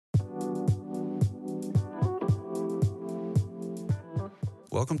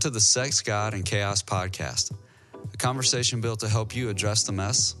Welcome to the Sex, God, and Chaos podcast, a conversation built to help you address the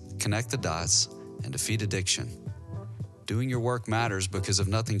mess, connect the dots, and defeat addiction. Doing your work matters because if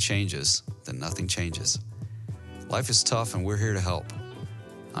nothing changes, then nothing changes. Life is tough and we're here to help.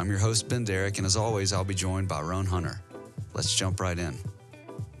 I'm your host, Ben Derrick, and as always, I'll be joined by Roan Hunter. Let's jump right in.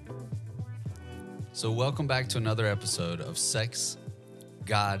 So welcome back to another episode of Sex,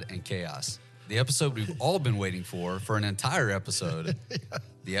 God, and Chaos. The episode we've all been waiting for an entire episode,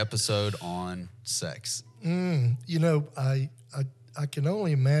 the episode on sex. I can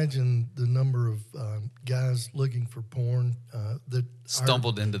only imagine the number of guys looking for porn that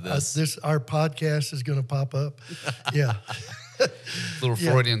stumbled into this. Our podcast is going to pop up. Yeah. Little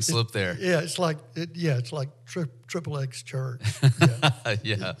Freudian slip there. Yeah, it's like Triple X Church.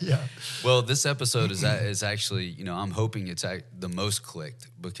 Yeah. Yeah. Well, this episode is actually, I'm hoping it's the most clicked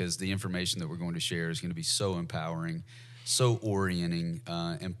because the information that we're going to share is going to be so empowering, so orienting,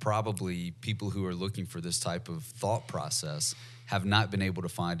 and probably people who are looking for this type of thought process have not been able to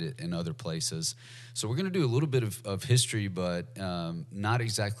find it in other places. So we're going to do a little bit of history, but not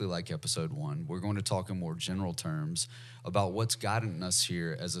exactly like episode 1. We're going to talk in more general terms about what's gotten us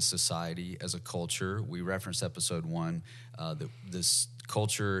here as a society, as a culture. We referenced episode 1, that this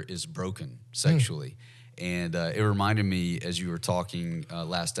culture is broken sexually. And it reminded me, as you were talking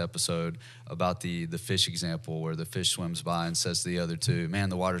last episode, about the fish example where the fish swims by and says to the other two, man,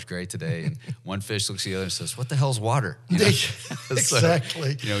 the water's great today. And one fish looks at the other and says, what the hell's water?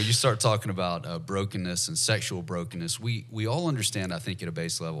 Exactly. So, you start talking about brokenness and sexual brokenness. We all understand, I think, at a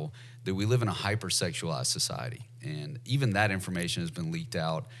base level, that we live in a hypersexualized society. And even that information has been leaked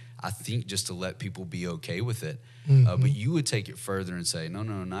out, I think, just to let people be okay with it. But you would take it further and say, no,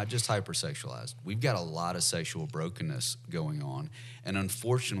 not just hypersexualized. We've got a lot of sexual brokenness going on. And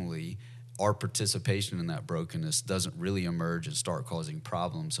unfortunately, our participation in that brokenness doesn't really emerge and start causing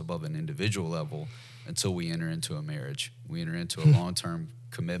problems above an individual level until we enter into a marriage. We enter into a long-term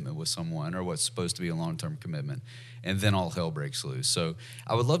commitment with someone, or what's supposed to be a long-term commitment, and then all hell breaks loose. So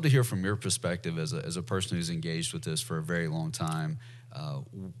I would love to hear from your perspective as a person who's engaged with this for a very long time.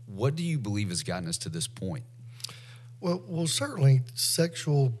 What do you believe has gotten us to this point? Well, certainly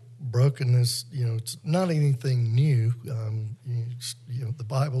sexual brokenness, it's not anything new. The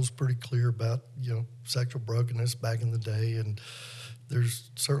Bible's pretty clear about, sexual brokenness back in the day, and there's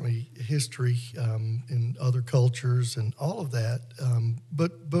certainly history in other cultures and all of that.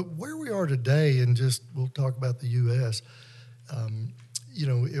 But where we are today, and we'll talk about the U.S.,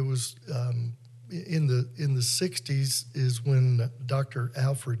 it was in the 60s is when Dr.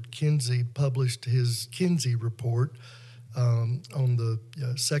 Alfred Kinsey published his Kinsey report on the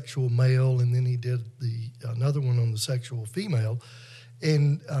sexual male, and then he did another one on the sexual female.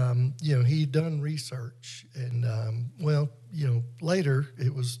 And, he'd done research. And, later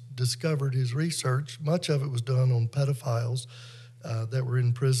it was discovered his research, much of it was done on pedophiles that were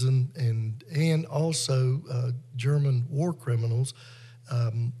in prison and also German war criminals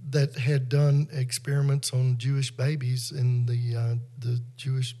that had done experiments on Jewish babies in the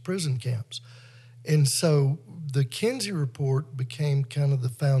Jewish prison camps. And so the Kinsey report became kind of the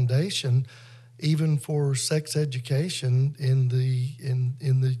foundation even for sex education in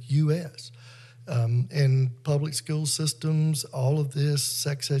the U.S. And public school systems, all of this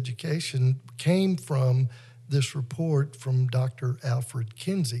sex education came from this report from Dr. Alfred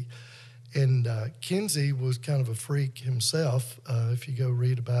Kinsey. And Kinsey was kind of a freak himself. If you go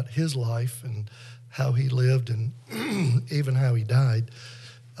read about his life and how he lived and even how he died,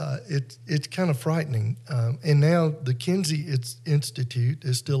 it's kind of frightening. And now the Kinsey Institute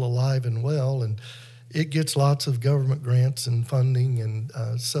is still alive and well, and it gets lots of government grants and funding, and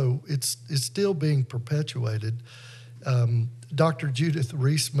so it's still being perpetuated. Dr. Judith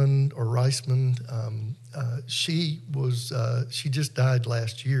Reisman, she just died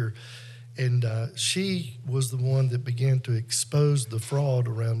last year. And she was the one that began to expose the fraud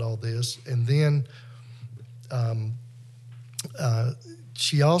around all this. And then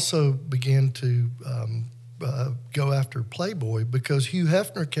she also began to go after Playboy because Hugh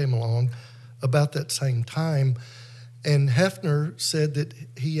Hefner came along about that same time. And Hefner said that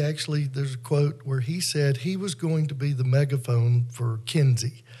there's a quote where he said he was going to be the megaphone for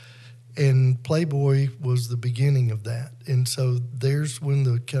Kinsey. And Playboy was the beginning of that. And so there's when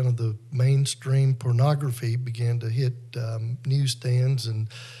the kind of the mainstream pornography began to hit newsstands and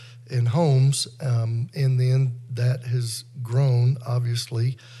homes. And then that has grown,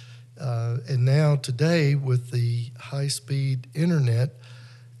 obviously. And now today with the high-speed internet,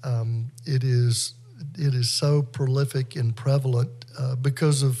 it is so prolific and prevalent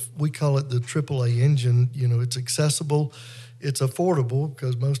because of, we call it the AAA engine. You know, it's accessible, it's affordable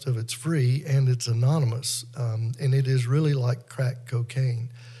because most of it's free, and it's anonymous. And it is really like crack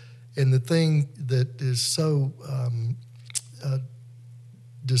cocaine. And the thing that is so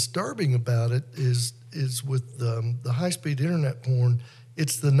disturbing about it is with the high-speed internet porn,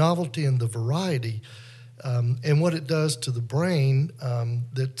 it's the novelty and the variety, and what it does to the brain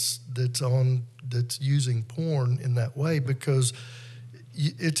that's using porn in that way, because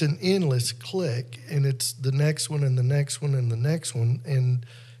it's an endless click, and it's the next one and the next one and the next one, and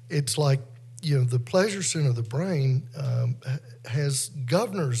it's like, you know, the pleasure center of the brain has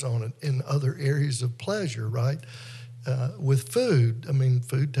governors on it in other areas of pleasure, right? With food, I mean,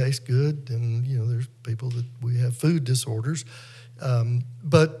 food tastes good, and you know, there's people that we have food disorders,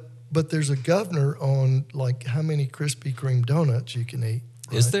 but there's a governor on like how many Krispy Kreme donuts you can eat.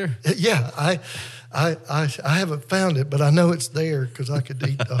 Right? Is there? Yeah, I haven't found it, but I know it's there because I could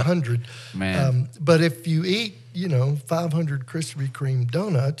eat 100. Man, but if you eat, you know, 500 Krispy Kreme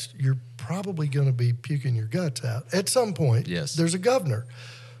donuts, you're probably going to be puking your guts out at some point. Yes, there's a governor.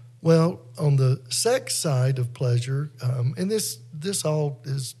 Well, on the sex side of pleasure, and this all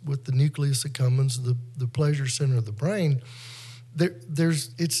is with the nucleus accumbens, the pleasure center of the brain.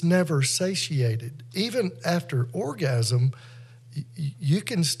 It's never satiated. Even after orgasm, you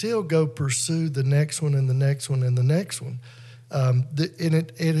can still go pursue the next one and the next one and the next one. And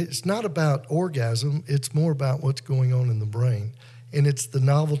it's not about orgasm. It's more about what's going on in the brain. And it's the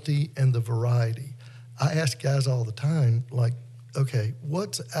novelty and the variety. I ask guys all the time, like, okay,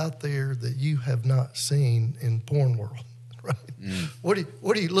 what's out there that you have not seen in porn world, right? Mm.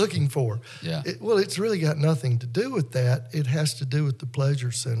 What are you looking for? Yeah. Well, it's really got nothing to do with that. It has to do with the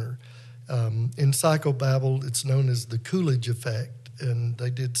pleasure center. In psychobabble, it's known as the Coolidge effect, and they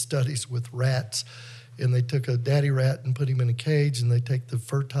did studies with rats, and they took a daddy rat and put him in a cage, and they take the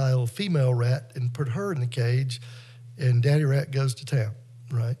fertile female rat and put her in the cage, and daddy rat goes to town,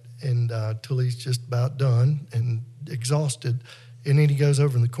 right? And till he's just about done and exhausted, and then he goes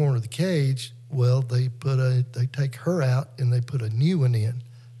over in the corner of the cage. Well, they take her out and they put a new one in,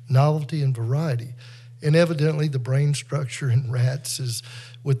 novelty and variety. And evidently the brain structure in rats is,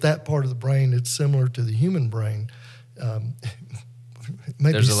 with that part of the brain, it's similar to the human brain.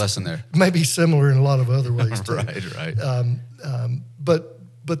 Maybe there's a lesson there. Maybe similar in a lot of other ways too. Right.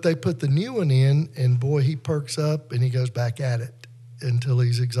 But they put the new one in, and boy, he perks up and he goes back at it until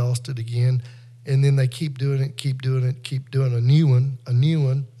he's exhausted again. And then they keep doing a new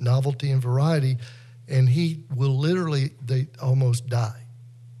one, novelty and variety. And he will literally, they almost die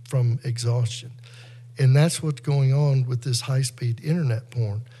from exhaustion. And that's what's going on with this high-speed internet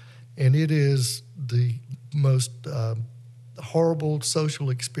porn. And it is the most horrible social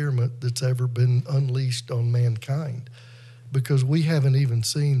experiment that's ever been unleashed on mankind, because we haven't even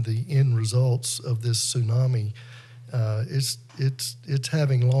seen the end results of this tsunami. It's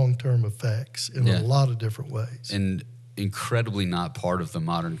having long-term effects in a lot of different ways. And incredibly not part of the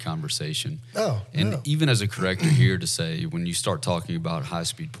modern conversation. Oh, and no. even as a corrector here to say, when you start talking about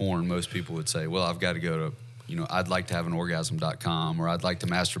high-speed porn, most people would say, well, I've got to go to, you know, I'd like to have an orgasm.com or I'd like to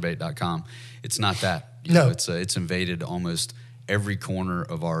masturbate.com. It's not that. You know, it's invaded almost every corner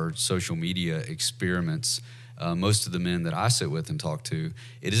of our social media experiments. Most of the men that I sit with and talk to,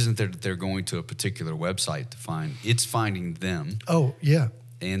 it isn't that they're going to a particular website to find, it's finding them. Oh, yeah.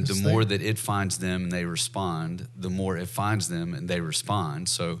 And the more that it finds them and they respond, the more it finds them and they respond.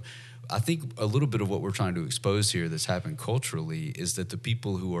 So I think a little bit of what we're trying to expose here that's happened culturally is that the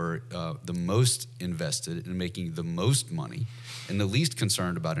people who are the most invested in making the most money and the least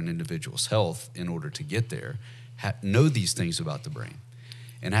concerned about an individual's health in order to get there know these things about the brain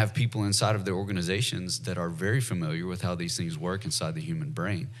and have people inside of their organizations that are very familiar with how these things work inside the human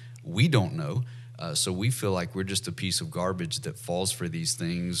brain. We don't know. So we feel like we're just a piece of garbage that falls for these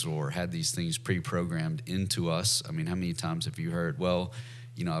things or had these things pre-programmed into us. I mean, how many times have you heard, well,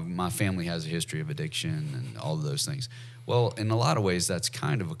 you know, my family has a history of addiction and all of those things. Well, in a lot of ways, that's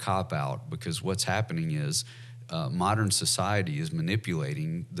kind of a cop-out, because what's happening is modern society is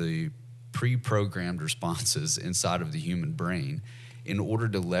manipulating the pre-programmed responses inside of the human brain in order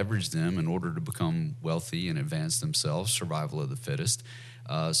to leverage them, in order to become wealthy and advance themselves, survival of the fittest.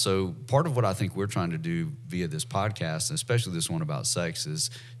 So part of what I think we're trying to do via this podcast, and especially this one about sex, is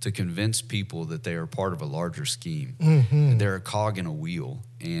to convince people that they are part of a larger scheme. Mm-hmm. They're a cog in a wheel.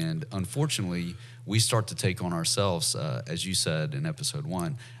 And unfortunately, we start to take on ourselves, as you said in episode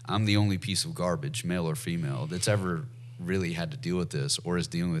 1, I'm the only piece of garbage, male or female, that's ever really had to deal with this or is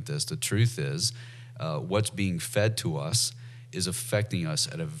dealing with this. The truth is, what's being fed to us is affecting us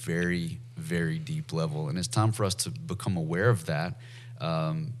at a very, very deep level. And it's time for us to become aware of that,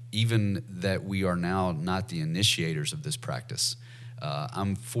 even that we are now not the initiators of this practice.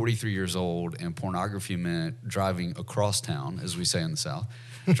 I'm 43 years old, and pornography meant driving across town, as we say in the South,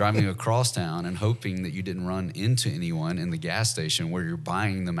 driving across town and hoping that you didn't run into anyone in the gas station where you're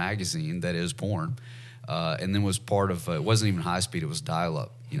buying the magazine that is porn. And then was part of, it wasn't even high speed, it was dial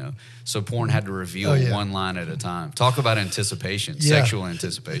up, So porn had to reveal one line at a time. Talk about anticipation, sexual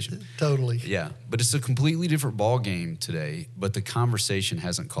anticipation. Totally. Yeah. But it's a completely different ball game today, but the conversation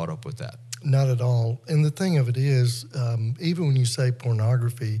hasn't caught up with that. Not at all. And the thing of it is, even when you say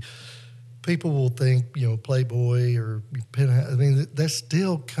pornography, people will think, Playboy or Penthouse. I mean, that's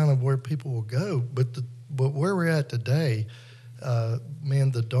still kind of where people will go. But where we're at today,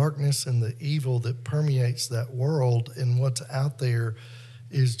 man, the darkness and the evil that permeates that world and what's out there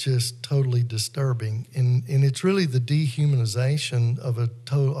is just totally disturbing. And it's really the dehumanization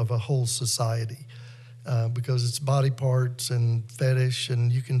of a whole society. Because it's body parts and fetish,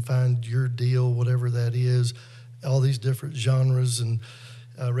 and you can find your deal, whatever that is, all these different genres. And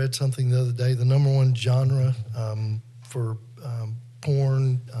I read something the other day, the number one genre for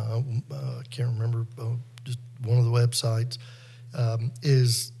porn, I can't remember, just one of the websites,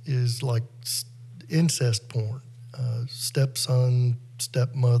 is like incest porn, stepson,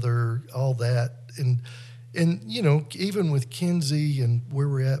 stepmother, all that. And, even with Kinsey and where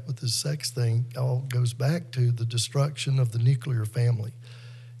we're at with the sex thing, all goes back to the destruction of the nuclear family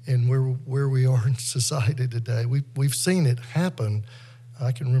and where we are in society today. We've seen it happen.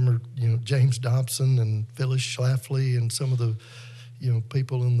 I can remember, James Dobson and Phyllis Schlafly and some of the,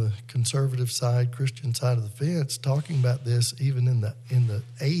 people in the conservative side, Christian side of the fence talking about this even in the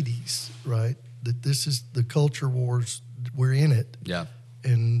 80s, right? That this is the culture wars, we're in it. Yeah.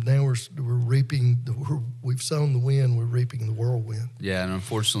 And now we're reaping, we've sown the wind, we're reaping the whirlwind. Yeah, and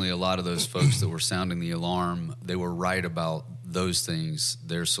unfortunately, a lot of those folks that were sounding the alarm, they were right about those things.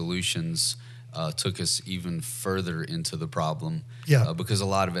 Their solutions took us even further into the problem. Yeah. Because a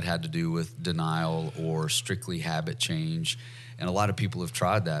lot of it had to do with denial or strictly habit change. And a lot of people have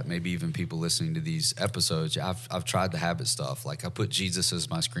tried that, maybe even people listening to these episodes. I've tried the habit stuff. Like I put Jesus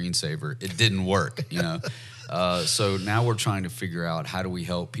as my screensaver. It didn't work, So now we're trying to figure out how do we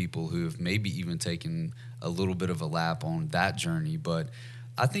help people who have maybe even taken a little bit of a lap on that journey. But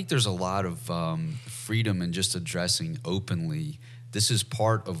I think there's a lot of freedom in just addressing openly. This is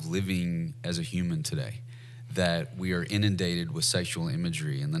part of living as a human today, that we are inundated with sexual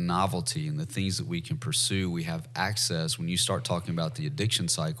imagery and the novelty and the things that we can pursue. We have access. When you start talking about the addiction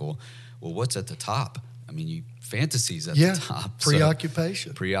cycle, well, what's at the top? I mean, fantasies at the top.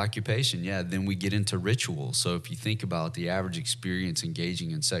 Preoccupation. Preoccupation, yeah. Then we get into rituals. So if you think about the average experience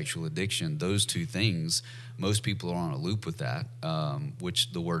engaging in sexual addiction, those two things, most people are on a loop with that,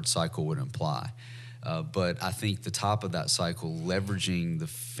 which the word cycle would imply. But I think the top of that cycle, leveraging the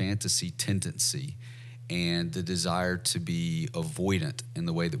fantasy tendency and the desire to be avoidant in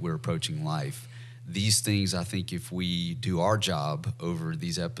the way that we're approaching life. These things, I think if we do our job over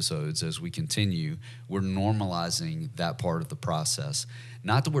these episodes as we continue, we're normalizing that part of the process.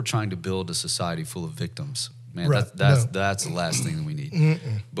 Not that we're trying to build a society full of victims. Man, right. That's the last thing that we need.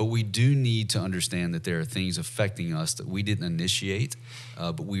 But we do need to understand that there are things affecting us that we didn't initiate,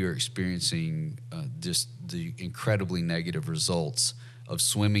 but we are experiencing just the incredibly negative results of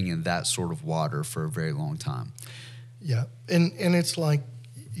swimming in that sort of water for a very long time. Yeah, and it's like,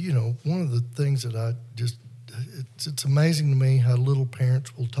 one of the things that I just, it's amazing to me how little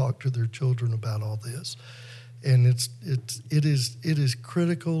parents will talk to their children about all this. And it is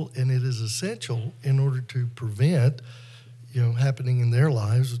critical and it is essential in order to prevent, happening in their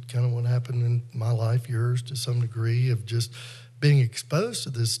lives, kind of what happened in my life, yours to some degree, of just being exposed to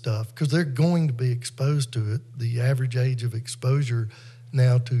this stuff, because they're going to be exposed to it. The average age of exposure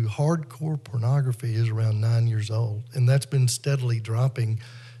now to hardcore pornography is around 9 years old, and that's been steadily dropping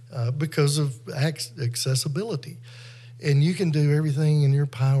because of accessibility. And you can do everything in your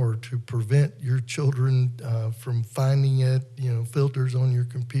power to prevent your children from finding it, filters on your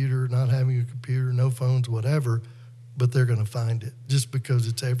computer, not having a computer, no phones, whatever, but they're going to find it just because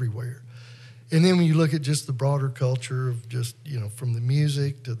it's everywhere. And then when you look at just the broader culture of just, from the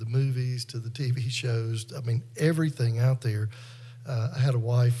music to the movies to the TV shows, I mean, everything out there. I had a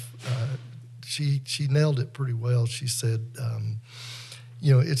wife, she nailed it pretty well. She said,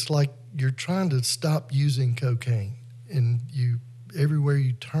 it's like you're trying to stop using cocaine, and everywhere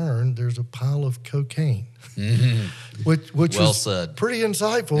you turn, there's a pile of cocaine, which well was said. Pretty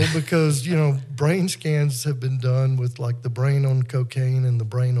insightful because, brain scans have been done with like the brain on cocaine and the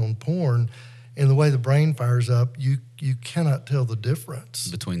brain on porn. and the way the brain fires up, you cannot tell the difference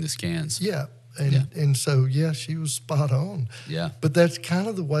between the scans. Yeah. And so, yeah, she was spot on. Yeah. But that's kind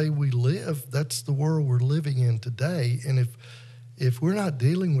of the way we live. That's the world we're living in today. And if we're not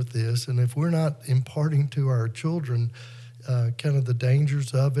dealing with this, and if we're not imparting to our children kind of the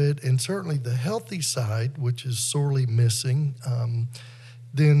dangers of it, and certainly the healthy side, which is sorely missing,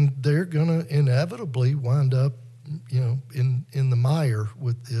 then they're going to inevitably wind up, in the mire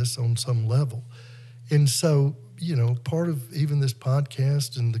with this on some level. And so, part of even this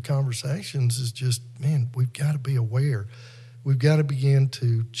podcast and the conversations is just, man, we've got to be aware. We've got to begin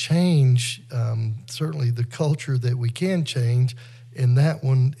to change, certainly the culture that we can change, and that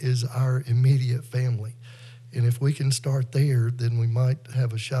one is our immediate family. And if we can start there, then we might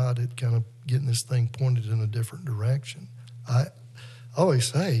have a shot at kind of getting this thing pointed in a different direction. I always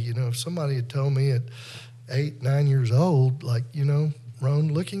say, if somebody had told me at 8, 9 years old, like,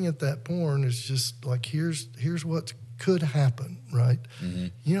 Ron, looking at that porn is just like, here's what could happen, right?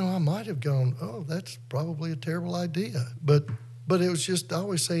 Mm-hmm. I might have gone, oh, that's probably a terrible idea. But it was just, I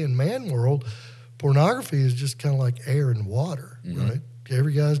always say in man world, pornography is just kind of like air and water, mm-hmm. right?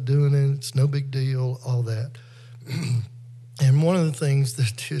 Every guy's doing it. It's no big deal, all that. And one of the things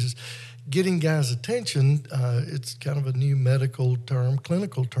that is getting guys' attention, it's kind of a new medical term,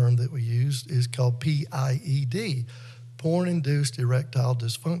 clinical term that we use, is called PIED, porn-induced erectile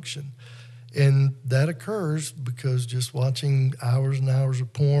dysfunction. And that occurs because just watching hours and hours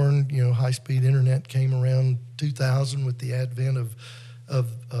of porn, high-speed internet came around 2000 with the advent of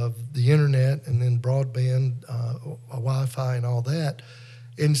the internet, and then broadband, Wi-Fi and all that.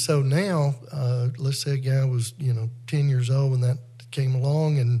 And so now, let's say a guy was, 10 years old when that came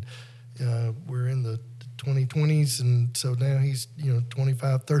along, and we're in the 2020s, and so now he's,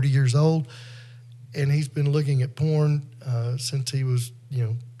 25, 30 years old, and he's been looking at porn since he was,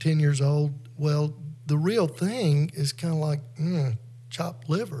 10 years old. Well, the real thing is kind of like chopped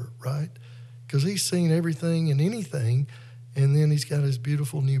liver, right? Because he's seen everything and anything, and then he's got his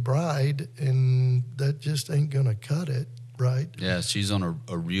beautiful new bride, and that just ain't going to cut it, right? Yeah, she's on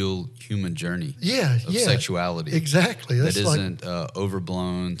a real human journey of sexuality. Exactly. That isn't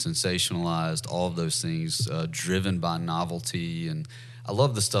overblown, sensationalized, all of those things, driven by novelty. And I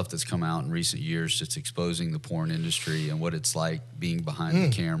love the stuff that's come out in recent years, just exposing the porn industry and what it's like being behind the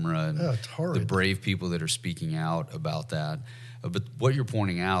camera, and the brave people that are speaking out about that. But what you're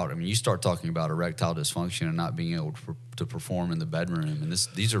pointing out, you start talking about erectile dysfunction and not being able to perform in the bedroom, and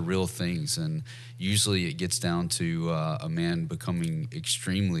these are real things. And usually it gets down to a man becoming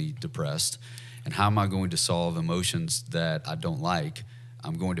extremely depressed. And how am I going to solve emotions that I don't like?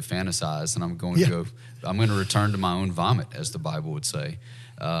 I'm going to fantasize, and I'm going to return to my own vomit, as the Bible would say.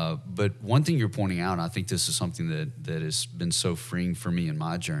 But one thing you're pointing out, and I think this is something that has been so freeing for me in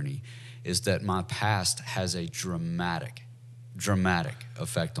my journey, is that my past has a dramatic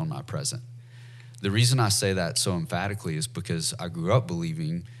effect on my present. The reason I say that so emphatically is because I grew up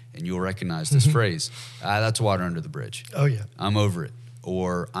believing, and you'll recognize this phrase, that's water under the bridge. Oh, yeah. I'm over it,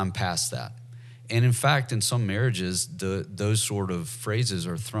 or I'm past that. And in fact, in some marriages, those sort of phrases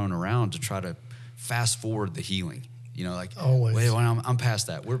are thrown around to try to fast forward the healing. Always. Wait, I'm past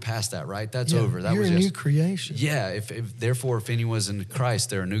that. We're past that, right? That's over. That you're was a new creation. Yeah. If anyone's in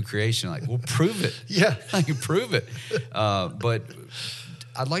Christ, they're a new creation. Like, well, prove it. Yeah. Prove it. But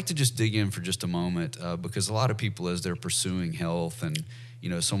I'd like to just dig in for just a moment because a lot of people, as they're pursuing health, and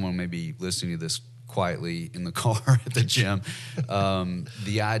someone may be listening to this quietly in the car at the gym,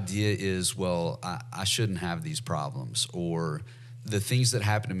 the idea is, well, I shouldn't have these problems, or the things that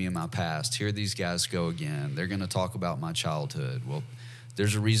happened to me in my past. Here these guys go again. They're going to talk about my childhood. Well,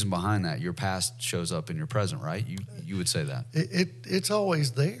 there's a reason behind that. Your past shows up in your present, right? You would say that. It's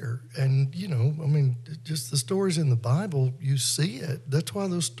always there. And, just the stories in the Bible, you see it. That's why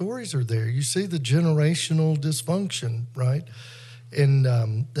those stories are there. You see the generational dysfunction, right? And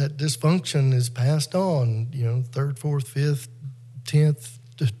that dysfunction is passed on, 3rd, 4th, 5th, 10th,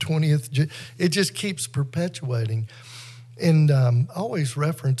 20th. It just keeps perpetuating. And I always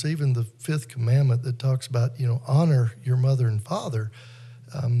reference even the 5th commandment that talks about, honor your mother and father.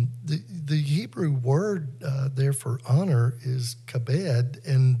 The Hebrew word there for honor is kabed,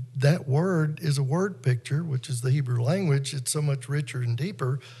 and that word is a word picture, which is the Hebrew language. It's so much richer and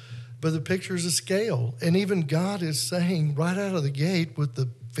deeper, but the picture is a scale. And even God is saying right out of the gate with the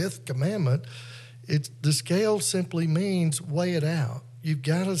 5th commandment, the scale simply means weigh it out. You've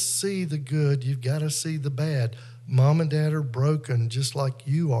got to see the good. You've got to see the bad. Mom and dad are broken just like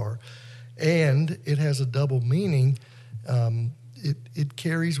you are. And it has a double meaning. It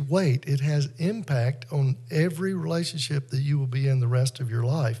carries weight. It has impact on every relationship that you will be in the rest of your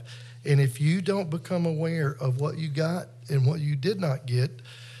life. And if you don't become aware of what you got and what you did not get,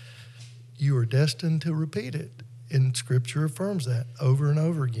 you are destined to repeat it. And Scripture affirms that over and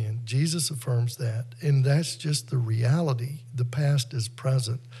over again. Jesus affirms that. And that's just the reality. The past is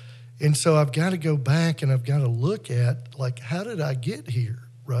present. And so I've got to go back and I've got to look at, like, how did I get here,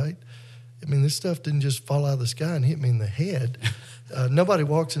 right? I mean, this stuff didn't just fall out of the sky and hit me in the head. Nobody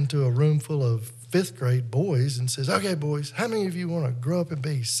walks into a room full of fifth grade boys and says, okay, boys, how many of you want to grow up and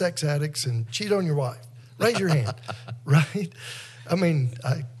be sex addicts and cheat on your wife? Raise your hand, right? I mean,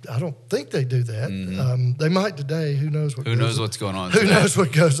 I don't think they do that. Mm-hmm. They might today. Who knows what? Who knows what's going on? Who knows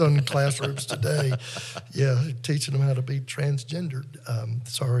what goes on in classrooms today? Yeah, teaching them how to be transgendered.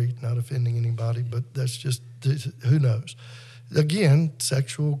 Sorry, not offending anybody, but that's just who knows. Again,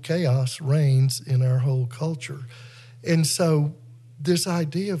 sexual chaos reigns in our whole culture, and so this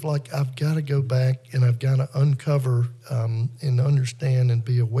idea of, like, I've got to go back and I've got to uncover and understand and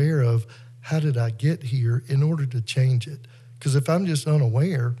be aware of how did I get here in order to change it. Because if I'm just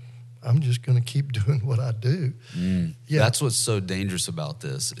unaware, I'm just going to keep doing what I do. Yeah. That's what's so dangerous about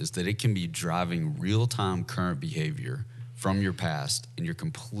this, is that it can be driving real-time current behavior from your past, and you're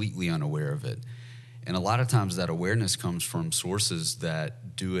completely unaware of it. And a lot of times that awareness comes from sources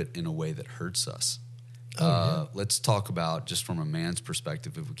that do it in a way that hurts us. Let's talk about, just from a man's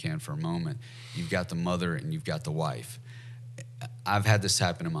perspective, if we can, for a moment. You've got the mother and you've got the wife. I've had this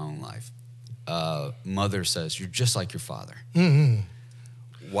happen in my own life. Mother says, you're just like your father.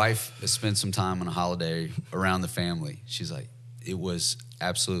 Mm-hmm. Wife has spent some time on a holiday around the family. She's like, it was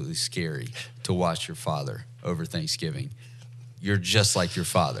absolutely scary to watch your father over Thanksgiving. You're just like your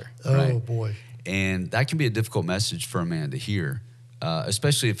father. Right? Oh, boy. And that can be a difficult message for a man to hear,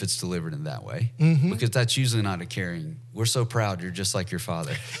 especially if it's delivered in that way, because that's usually not a caring, we're so proud you're just like your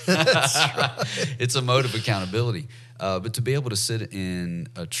father. That's right. It's a mode of accountability. But to be able to sit in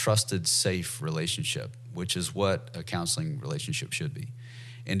a trusted, safe relationship, which is what a counseling relationship should be,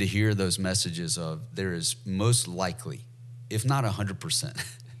 and to hear those messages of there is most likely, if not 100%,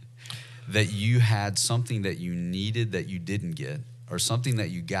 that you had something that you needed that you didn't get, or something that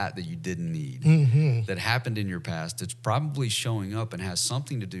you got that you didn't need, that happened in your past, it's probably showing up and has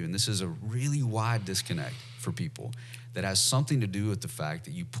something to do, and this is a really wide disconnect for people, that has something to do with the fact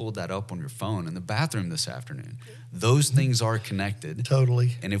that you pulled that up on your phone in the bathroom this afternoon. Those things are connected.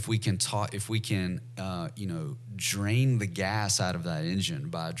 Totally. And if we can drain the gas out of that engine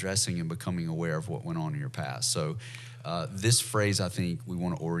by addressing and becoming aware of what went on in your past. So this phrase, I think we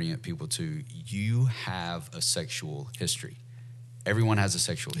want to orient people to, you have a sexual history. Everyone has a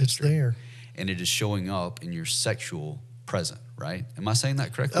sexual history. It's there. And it is showing up in your sexual present, right? Am I saying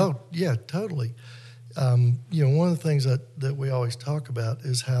that correctly? Oh, yeah, totally. One of the things that we always talk about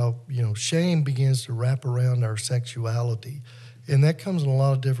is how, shame begins to wrap around our sexuality. And that comes in a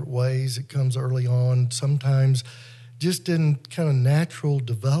lot of different ways. It comes early on, sometimes just in kind of natural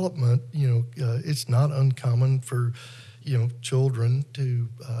development. It's not uncommon for, children to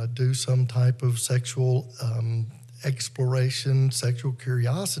do some type of sexual exploration, sexual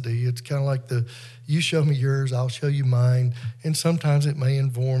curiosity. It's kind of like you show me yours, I'll show you mine. And sometimes it may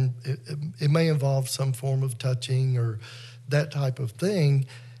involve some form of touching or that type of thing.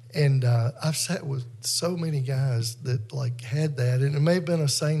 And I've sat with so many guys that had that, and it may have been a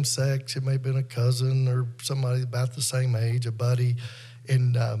same sex, it may have been a cousin or somebody about the same age, a buddy,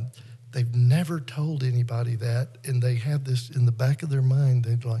 and they've never told anybody that, and they have this in the back of their mind.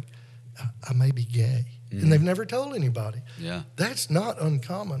 They're like, I may be gay. And they've never told anybody. Yeah. That's not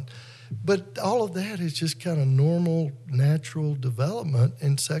uncommon. But all of that is just kind of normal, natural development,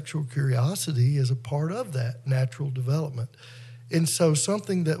 and sexual curiosity is a part of that natural development. And so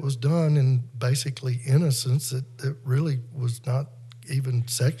something that was done in basically innocence that really was not even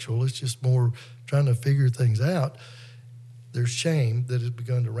sexual, it's just more trying to figure things out, there's shame that has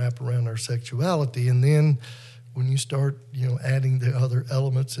begun to wrap around our sexuality. And then when you start, adding the other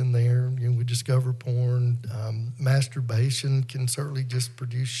elements in there, we discover porn, masturbation can certainly just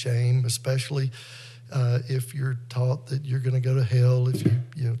produce shame, especially if you're taught that you're going to go to hell if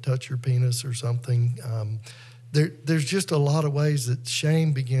you touch your penis or something. There's just a lot of ways that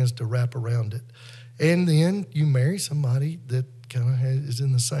shame begins to wrap around it. And then you marry somebody that kind of is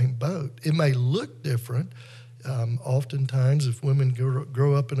in the same boat. It may look different. Oftentimes, if women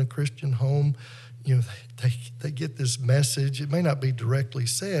grow up in a Christian home, they get this message. It may not be directly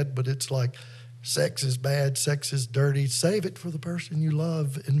said, but it's like, sex is bad, sex is dirty. Save it for the person you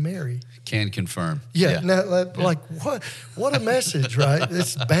love and marry. Can confirm. Yeah. Now, like what a message, right?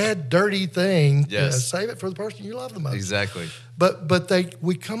 This bad, dirty thing. Yes. Save it for the person you love the most. Exactly. But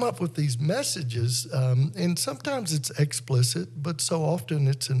we come up with these messages, and sometimes it's explicit, but so often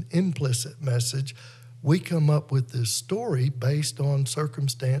it's an implicit message. We come up with this story based on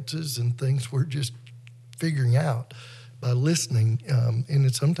circumstances and things we're just figuring out by listening,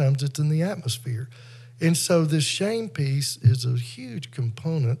 and sometimes it's in the atmosphere. And so this shame piece is a huge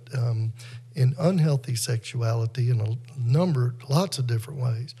component in unhealthy sexuality in lots of different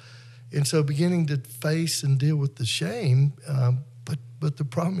ways. And so beginning to face and deal with the shame, but the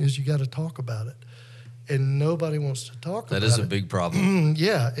problem is you got to talk about it. And nobody wants to talk about it. That is a big problem.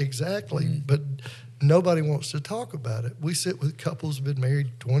 Yeah, exactly. But nobody wants to talk about it. We sit with couples who've been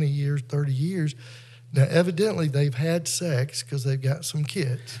married 20 years, 30 years. Now, evidently, they've had sex because they've got some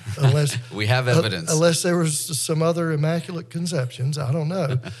kids. Unless we have evidence. Unless there was some other immaculate conceptions. I don't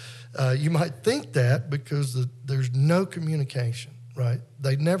know. You might think that because there's no communication, right?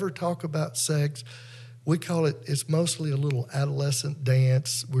 They never talk about sex. We call it's mostly a little adolescent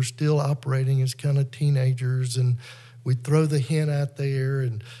dance. We're still operating as kind of teenagers, and we throw the hint out there,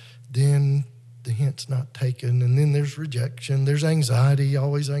 and then the hint's not taken, and then there's rejection. There's anxiety,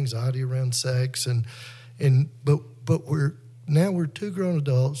 always anxiety around sex, but we're two grown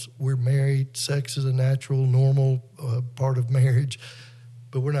adults. We're married. Sex is a natural, normal part of marriage,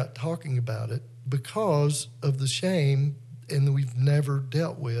 but we're not talking about it because of the shame, and we've never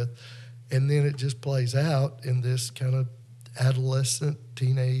dealt with, and then it just plays out in this kind of adolescent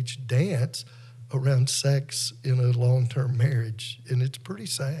teenage dance around sex in a long-term marriage, and it's pretty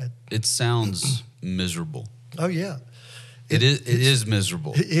sad. It sounds miserable. Oh, yeah. It is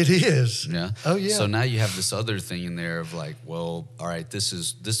miserable. It is. Yeah. Oh, yeah. So now you have this other thing in there of like, well, all right, this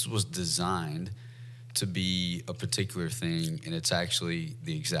was designed to be a particular thing, and it's actually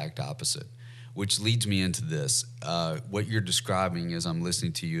the exact opposite, which leads me into this. What you're describing as I'm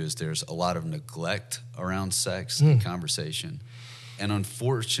listening to you is there's a lot of neglect around sex and conversation. And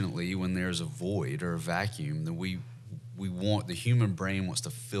unfortunately, when there's a void or a vacuum, then the human brain wants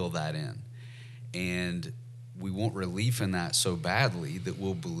to fill that in. And we want relief in that so badly that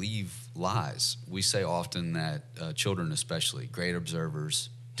we'll believe lies. We say often that children especially, great observers,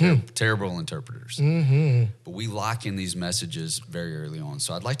 terrible interpreters. Mm-hmm. But we lock in these messages very early on.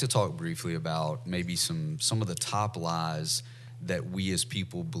 So I'd like to talk briefly about maybe some of the top lies that we as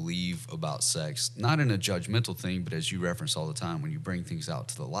people believe about sex, not in a judgmental thing, but as you reference all the time, when you bring things out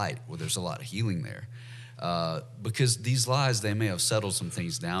to the light, well, there's a lot of healing there. Because these lies, they may have settled some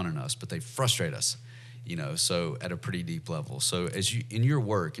things down in us, but they frustrate us, so at a pretty deep level. So as you, in your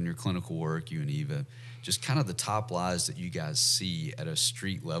work, in your clinical work, you and Eva, just kind of the top lies that you guys see at a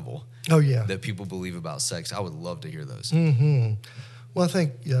street level. Oh, yeah. That people believe about sex. I would love to hear those. Mm-hmm. Well, I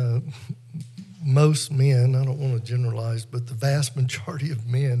think most men, I don't want to generalize, but the vast majority of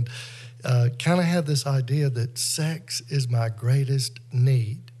men kind of have this idea that sex is my greatest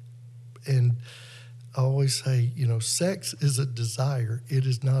need. And I always say, sex is a desire. It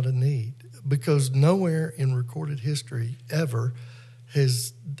is not a need. Because nowhere in recorded history ever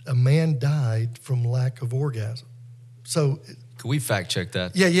has a man died from lack of orgasm. So, can we fact check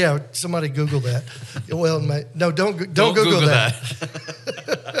that? Yeah. Somebody Google that. Well, no, don't Google that.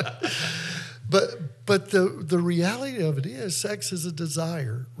 But the reality of it is, sex is a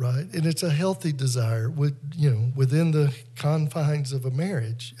desire, right? And it's a healthy desire within the confines of a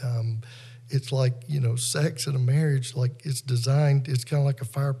marriage. It's like, sex in a marriage, like it's designed, it's kind of like a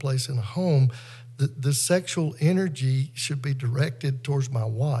fireplace in a home. The sexual energy should be directed towards my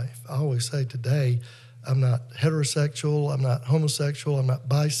wife. I always say today, I'm not heterosexual, I'm not homosexual, I'm not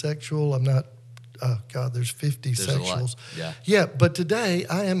bisexual, I'm not, oh God, there's 50 There's sexuals. A lot. Yeah. Yeah, but today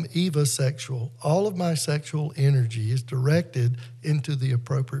I am evasexual. All of my sexual energy is directed into the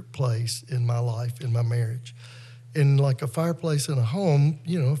appropriate place in my life, in my marriage. And like a fireplace in a home,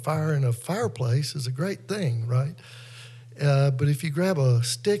 a fire in a fireplace is a great thing, right? But if you grab a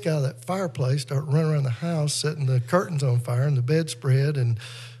stick out of that fireplace, start running around the house, setting the curtains on fire and the bedspread, and,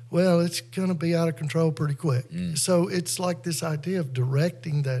 well, it's going to be out of control pretty quick. So it's like this idea of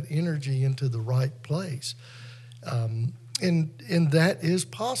directing that energy into the right place. And that is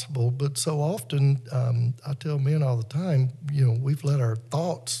possible, but so often, I tell men all the time, we've let our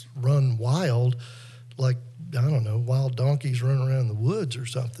thoughts run wild, like, I don't know, wild donkeys running around the woods or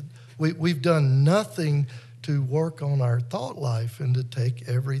something. We've done nothing to work on our thought life and to take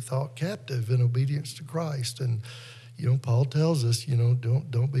every thought captive in obedience to Christ. And, Paul tells us,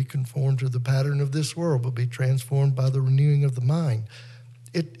 don't be conformed to the pattern of this world, but be transformed by the renewing of the mind.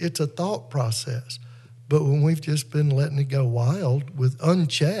 it's a thought process. But when we've just been letting it go wild with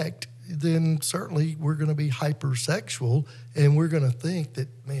unchecked, then certainly we're going to be hypersexual, and we're going to think that,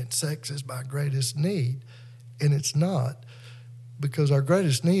 man, sex is my greatest need. And it's not, because our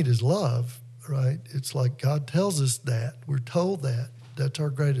greatest need is love, right? It's like God tells us that. We're told that. That's our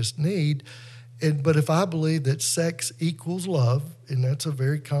greatest need. But if I believe that sex equals love, and that's a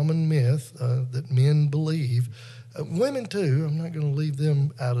very common myth that men believe, women too, I'm not going to leave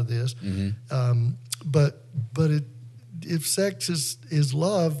them out of this, if sex is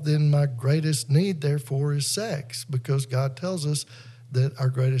love, then my greatest need, therefore, is sex, because God tells us that our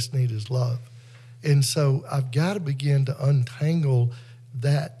greatest need is love. And so I've got to begin to untangle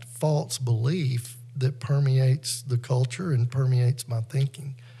that false belief that permeates the culture and permeates my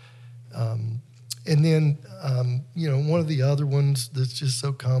thinking. And then, one of the other ones that's just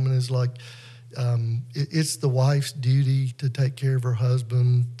so common is like, it's the wife's duty to take care of her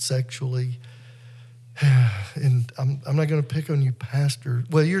husband sexually. And I'm not going to pick on you, Pastor.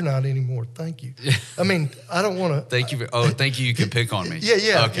 Well, you're not anymore. Thank you. I mean, I don't want to. Thank you. Thank you. You can pick on me.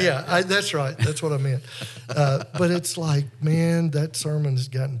 Yeah. Okay. That's right. That's what I meant. But it's like, man, that sermon has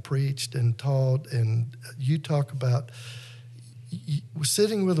gotten preached and taught, and you talk about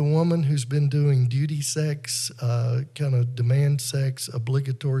sitting with a woman who's been doing duty sex, kind of demand sex,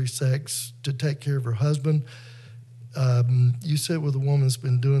 obligatory sex to take care of her husband. You sit with a woman that's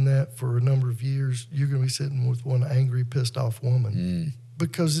been doing that for a number of years, you're going to be sitting with one angry, pissed off woman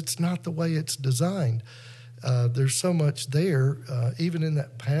because it's not the way it's designed. There's so much there, even in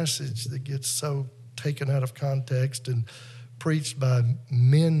that passage that gets so taken out of context and preached by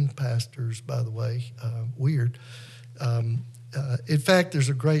men pastors, by the way, weird. In fact, there's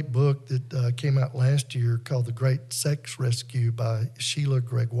a great book that came out last year called The Great Sex Rescue by Sheila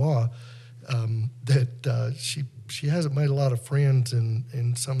Gregoire that she hasn't made a lot of friends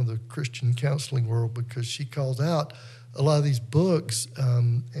in some of the Christian counseling world because she calls out a lot of these books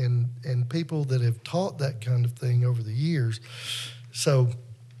and people that have taught that kind of thing over the years. So,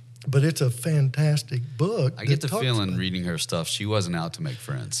 but it's a fantastic book. I get the feeling reading her stuff, she wasn't out to make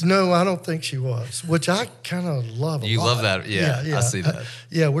friends. No, I don't think she was, which I kind of love a lot. You love that? Yeah, I see that.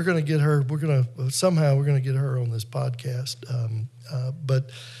 Yeah, we're going to get her. We're going to get her on this podcast.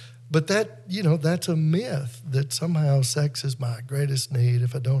 But that, that's a myth that somehow sex is my greatest need.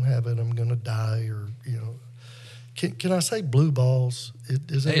 If I don't have it, I'm going to die. Or, can I say blue balls?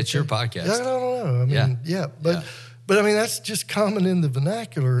 It's your podcast. I don't know. I mean, But I mean, that's just common in the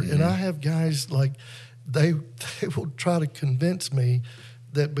vernacular. Mm-hmm. And I have guys like, they will try to convince me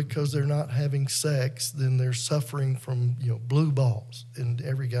that because they're not having sex, then they're suffering from, blue balls. And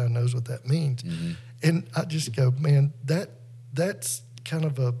every guy knows what that means. Mm-hmm. And I just go, man, that's kind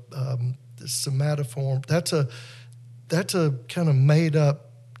of a somatoform. That's a kind of made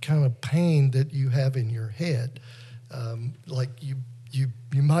up kind of pain that you have in your head. Like you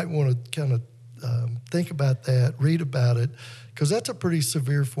might want to kind of think about that, read about it, because that's a pretty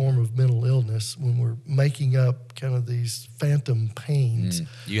severe form of mental illness when we're making up kind of these phantom pains.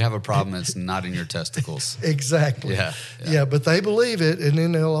 You have a problem that's not in your testicles. Exactly. Yeah, but they believe it, and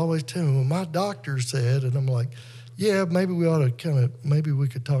then they'll always tell me, well, my doctor said, and I'm like, yeah, maybe we ought to maybe we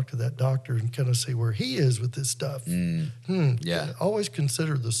could talk to that doctor and kind of see where he is with this stuff. Yeah. Always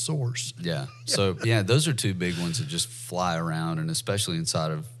consider the source. Yeah. So, those are two big ones that just fly around, and especially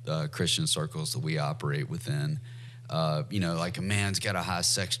inside of Christian circles that we operate within. Like a man's got a high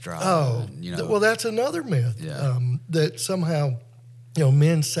sex drive. Oh, well, that's another myth. Yeah. That somehow,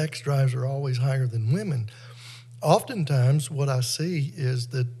 men's sex drives are always higher than women. Oftentimes, what I see is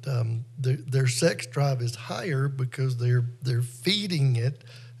that their sex drive is higher because they're feeding it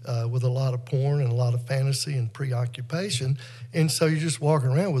with a lot of porn and a lot of fantasy and preoccupation, and so you're just walking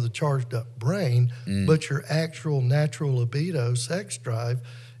around with a charged up brain. But your actual natural libido, sex drive,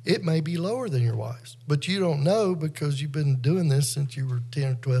 it may be lower than your wife's, but you don't know because you've been doing this since you were 10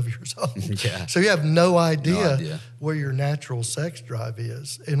 or 12 years old. Yeah. So you have no idea where your natural sex drive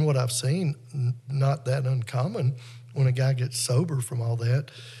is. And what I've seen, not that uncommon, when a guy gets sober from all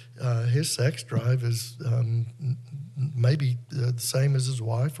that, his sex drive is maybe the same as his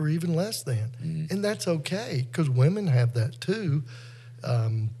wife or even less than. And that's okay because women have that too.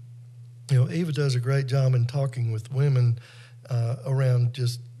 Eva does a great job in talking with women around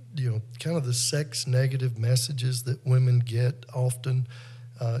just, kind of the sex negative messages that women get often.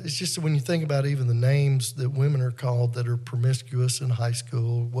 It's just when you think about even the names that women are called that are promiscuous in high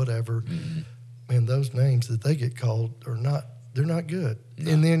school, whatever, man, those names that they get called they're not good.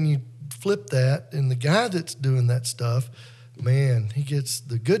 No. And then you flip that, and the guy that's doing that stuff, man, he gets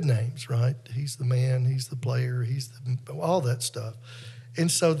the good names, right? He's the man, he's the player, all that stuff. And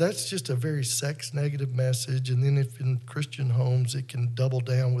so that's just a very sex negative message. And then if in Christian homes, it can double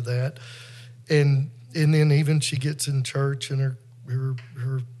down with that. And then even she gets in church and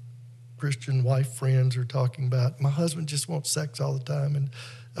her Christian wife friends are talking about, my husband just wants sex all the time. And,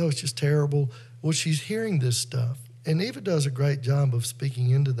 oh, it's just terrible. Well, she's hearing this stuff. And Eva does a great job of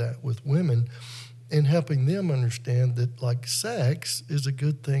speaking into that with women and helping them understand that, like, sex is a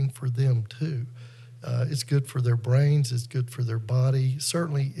good thing for them too. It's good for their brains. It's good for their body.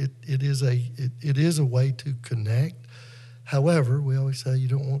 Certainly, it is a way to connect. However, we always say you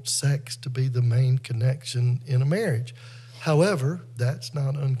don't want sex to be the main connection in a marriage. However, that's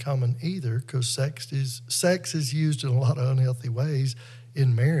not uncommon either, because sex is used in a lot of unhealthy ways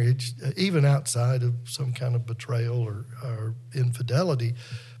in marriage, even outside of some kind of betrayal or infidelity.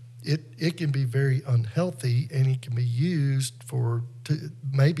 It can be very unhealthy, and it can be used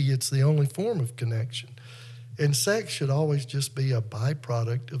maybe it's the only form of connection. And sex should always just be a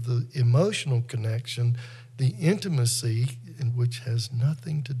byproduct of the emotional connection, the intimacy, which has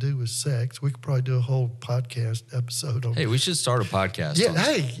nothing to do with sex. We could probably do a whole podcast episode on. Hey, we should start a podcast.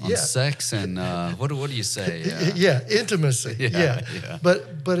 On sex and what do you say? Intimacy. Yeah.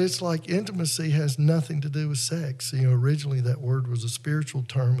 But it's like intimacy has nothing to do with sex. Originally that word was a spiritual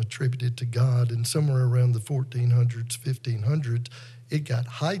term attributed to God, and somewhere around the 1400s, 1500s, it got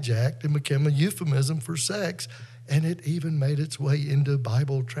hijacked and became a euphemism for sex, and it even made its way into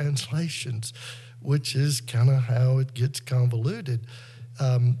Bible translations, which is kind of how it gets convoluted.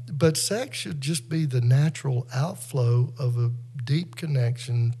 But sex should just be the natural outflow of a deep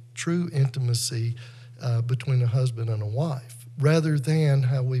connection, true intimacy between a husband and a wife, rather than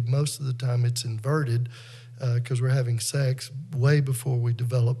how most of the time it's inverted, because we're having sex way before we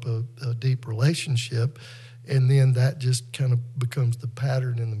develop a deep relationship, and then that just kind of becomes the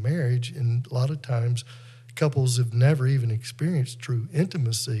pattern in the marriage. And a lot of times couples have never even experienced true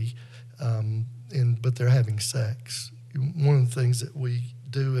intimacy, but they're having sex. One of the things that we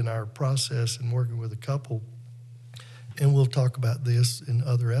do in our process in working with a couple, and we'll talk about this in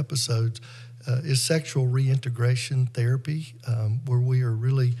other episodes, is sexual reintegration therapy, where we are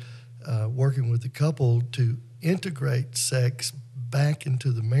really working with the couple to integrate sex back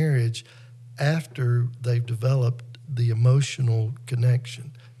into the marriage after they've developed the emotional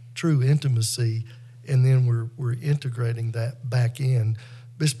connection, true intimacy, and then we're integrating that back in.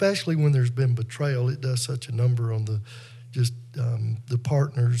 Especially when there's been betrayal, it does such a number on the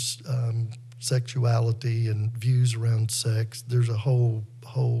partner's sexuality and views around sex. There's a whole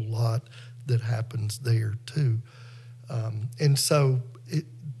lot that happens there too, and so it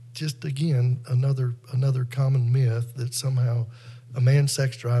just, again, another common myth that somehow a man's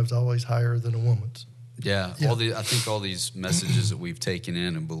sex drive is always higher than a woman's. Yeah. I think all these messages that we've taken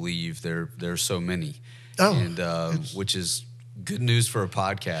in and believe there are so many, which is good news for a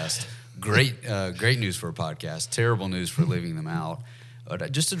podcast. Great news for a podcast. Terrible news for living them out.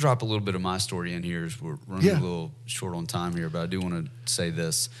 Just to drop a little bit of my story in here, as we're running a little short on time here, but I do want to say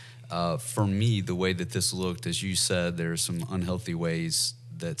this. For me, the way that this looked, as you said, there are some unhealthy ways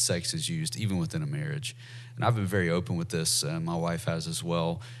that sex is used, even within a marriage. And I've been very open with this. My wife has as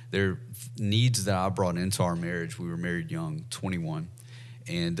well. There are needs that I brought into our marriage. We were married young, 21.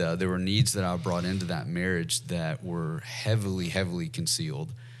 And there were needs that I brought into that marriage that were heavily, heavily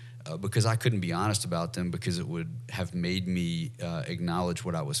concealed because I couldn't be honest about them, because it would have made me acknowledge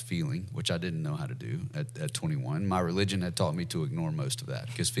what I was feeling, which I didn't know how to do at 21. My religion had taught me to ignore most of that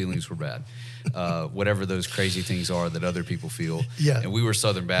because feelings were bad, whatever those crazy things are that other people feel. Yeah. And we were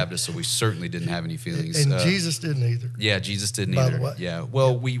Southern Baptists, so we certainly didn't have any feelings. And Jesus didn't either. Yeah, Jesus didn't By either. the way. Yeah.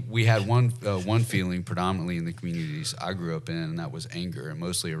 Well, we had one feeling predominantly in the communities I grew up in, and that was anger, and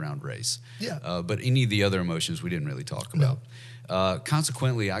mostly around race. Yeah. But any of the other emotions we didn't really talk about.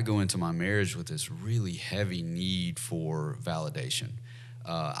 Consequently, I go into my marriage with this really heavy need for validation.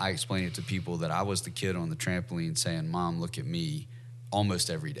 I explain it to people that I was the kid on the trampoline saying, "Mom, look at me," almost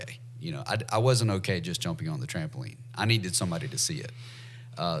every day. I wasn't okay just jumping on the trampoline. I needed somebody to see it.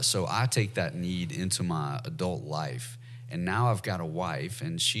 So I take that need into my adult life. And now I've got a wife,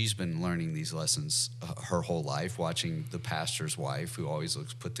 and she's been learning these lessons her whole life, watching the pastor's wife, who always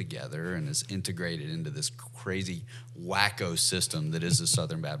looks put together and is integrated into this crazy wacko system that is the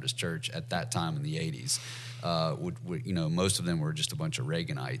Southern Baptist Church at that time in the 80s. Most of them were just a bunch of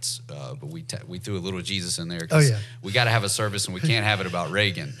Reaganites, but we threw a little Jesus in there because we got to have a service and we can't have it about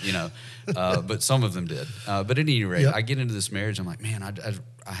Reagan, but some of them did. But at any rate, I get into this marriage, I'm like, man,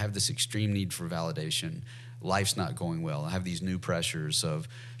 I have this extreme need for validation. Life's not going well. I have these new pressures of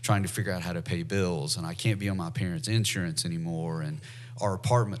trying to figure out how to pay bills, and I can't be on my parents' insurance anymore, and our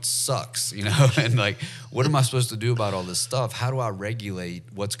apartment sucks, you know, and like, what am I supposed to do about all this stuff? How do I regulate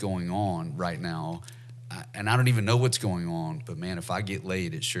what's going on right now? And I don't even know what's going on, but man, if I get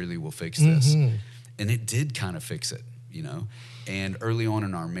laid, it surely will fix this. And it did kind of fix it, you know. And early on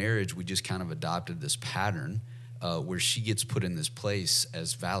in our marriage, we just kind of adopted this pattern where she gets put in this place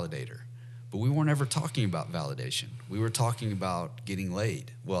as validator. But we weren't ever talking about validation. We were talking about getting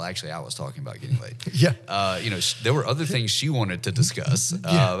laid. Well, actually, I was talking about getting laid. Yeah. You know, there were other things she wanted to discuss.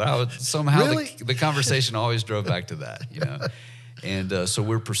 But I would, somehow Really? the conversation always drove back to that, you know. And so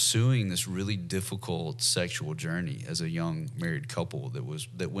we're pursuing this really difficult sexual journey as a young married couple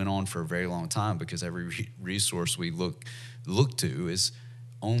that went on for a very long time, because every resource we look to is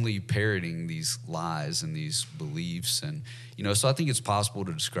only parroting these lies and these beliefs. And, you know, so I think it's possible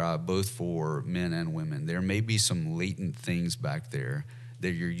to describe both for men and women. There may be some latent things back there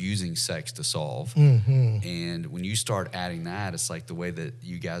that you're using sex to solve. And when you start adding that, it's like the way that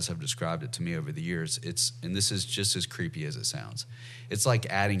you guys have described it to me over the years. And this is just as creepy as it sounds. It's like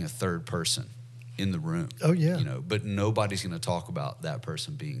adding a third person in the room. Oh, yeah. You know, but nobody's going to talk about that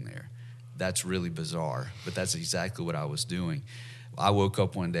person being there. That's really bizarre, but that's exactly what I was doing. I woke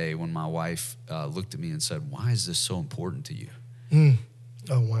up one day when my wife looked at me and said, "Why is this so important to you?"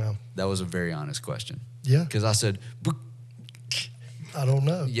 Oh, wow. That was a very honest question. Yeah. Because I said, I don't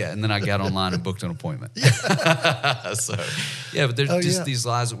know. yeah, and then I got online and booked an appointment. So, yeah, but there's just these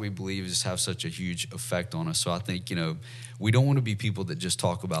lies that we believe just have such a huge effect on us. So I think, you know, we don't want to be people that just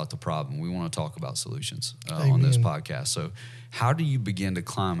talk about the problem. We want to talk about solutions on this podcast. So how do you begin to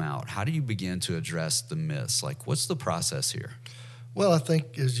climb out? How do you begin to address the myths? Like, what's the process here? Well, I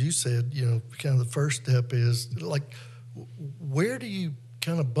think, as you said, you know, kind of the first step is, like, where do you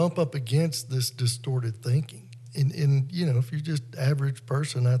kind of bump up against this distorted thinking? And you know, if you're just average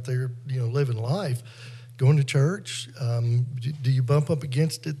person out there, you know, living life, going to church, do you bump up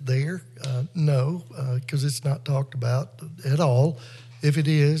against it there? No, because it's not talked about at all. If it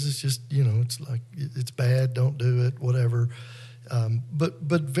is, it's just, you know, it's like, it's bad, don't do it, whatever. But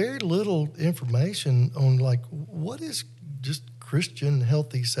very little information on, like, what is just Christian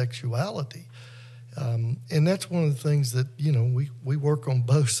healthy sexuality. And that's one of the things that, you know, we work on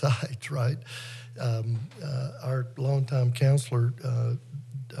both sides, right? Our longtime counselor,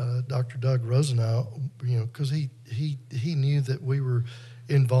 Dr. Doug Rosenau, you know, because he knew that we were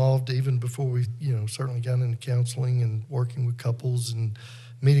involved even before we, you know, certainly got into counseling and working with couples and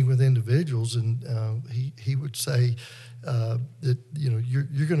meeting with individuals. And he would say that, you know,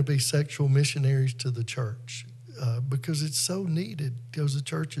 you're going to be sexual missionaries to the church because it's so needed, because the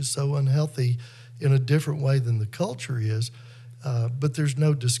church is so unhealthy in a different way than the culture is, but there's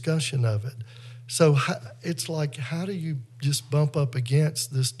no discussion of it. So it's like, how do you just bump up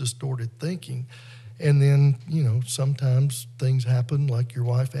against this distorted thinking? And then, you know, sometimes things happen, like your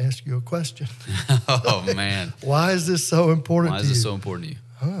wife asks you a question. Oh, man. Why is this so important to you? Why is this so important to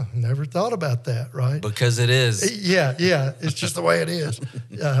you? Never thought about that, right? Because it is. Yeah. It's just the way it is.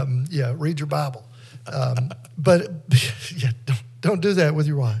 Read your Bible. But yeah, don't do that with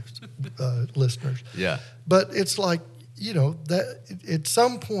your wives, listeners. Yeah. But it's like, you know, that at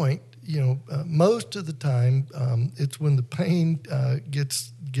some point, you know, most of the time, it's when the pain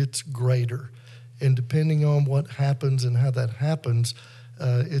gets greater, and depending on what happens and how that happens,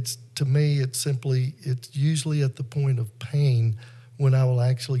 it's usually at the point of pain when I will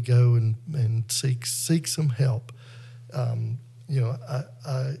actually go and seek some help. You know,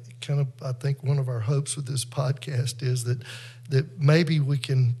 I think one of our hopes with this podcast is that maybe we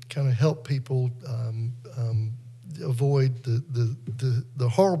can kind of help people avoid the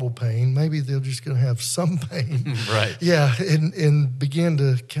horrible pain. Maybe they're just going to have some pain. Right. Yeah, and begin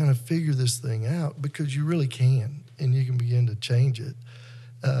to kind of figure this thing out, because you really can, and you can begin to change it.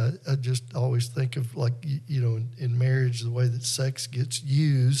 I just always think of, like, you know, in marriage, the way that sex gets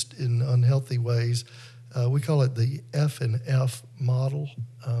used in unhealthy ways. We call it the F and F model: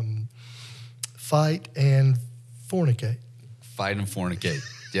 fight and fornicate. Fight and fornicate.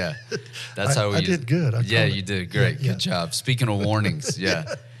 Yeah, that's how we. I did good. You did great. Yeah. Good job. Speaking of warnings,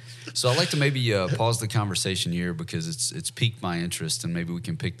 yeah. So I'd like to maybe pause the conversation here, because it's piqued my interest, and maybe we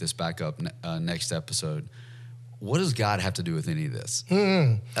can pick this back up next episode. What does God have to do with any of this?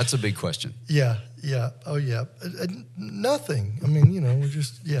 That's a big question. Yeah. Oh, yeah. Nothing. I mean, you know, we're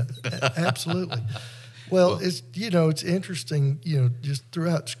just, absolutely. Well, it's, you know, it's interesting, you know, just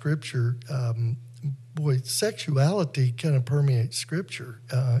throughout Scripture, sexuality kind of permeates Scripture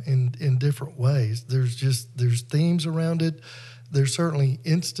in different ways. There's themes around it. There's certainly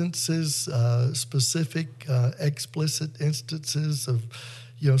instances, specific, explicit instances of,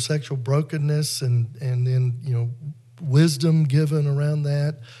 you know, sexual brokenness, and then, you know, wisdom given around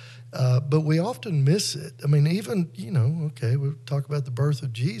that. But we often miss it. I mean, even, we talk about the birth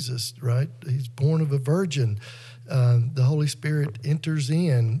of Jesus, right? He's born of a virgin. The Holy Spirit enters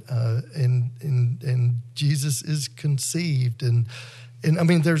in, and Jesus is conceived. And I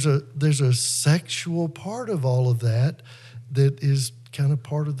mean, there's a sexual part of all of that is kind of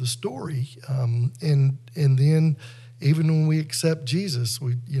part of the story. And then even when we accept Jesus,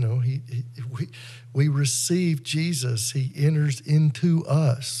 we receive Jesus. He enters into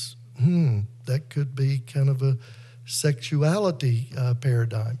us. That could be kind of a sexuality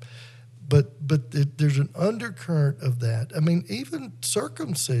paradigm. But there's an undercurrent of that. I mean, even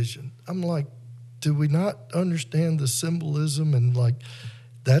circumcision. I'm like, do we not understand the symbolism? And like,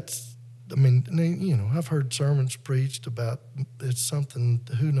 I've heard sermons preached about it's something,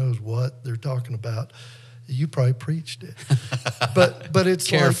 who knows what they're talking about. You probably preached it, but it's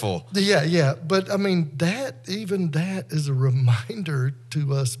careful. Like, yeah. But I mean, that is a reminder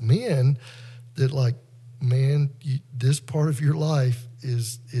to us men that, like, man, this part of your life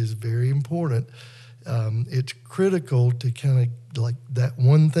is very important. It's critical to kind of like that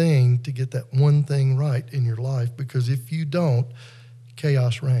one thing, to get that one thing right in your life, because if you don't,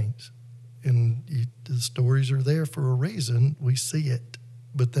 chaos reigns. And the stories are there for a reason. We see it.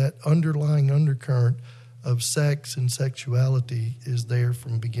 But that underlying undercurrent of sex and sexuality is there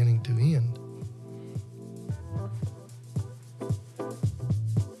from beginning to end.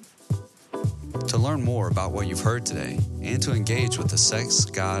 To learn more about what you've heard today and to engage with the Sex,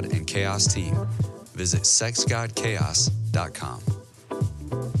 God, and Chaos team, visit sexgodchaos.com.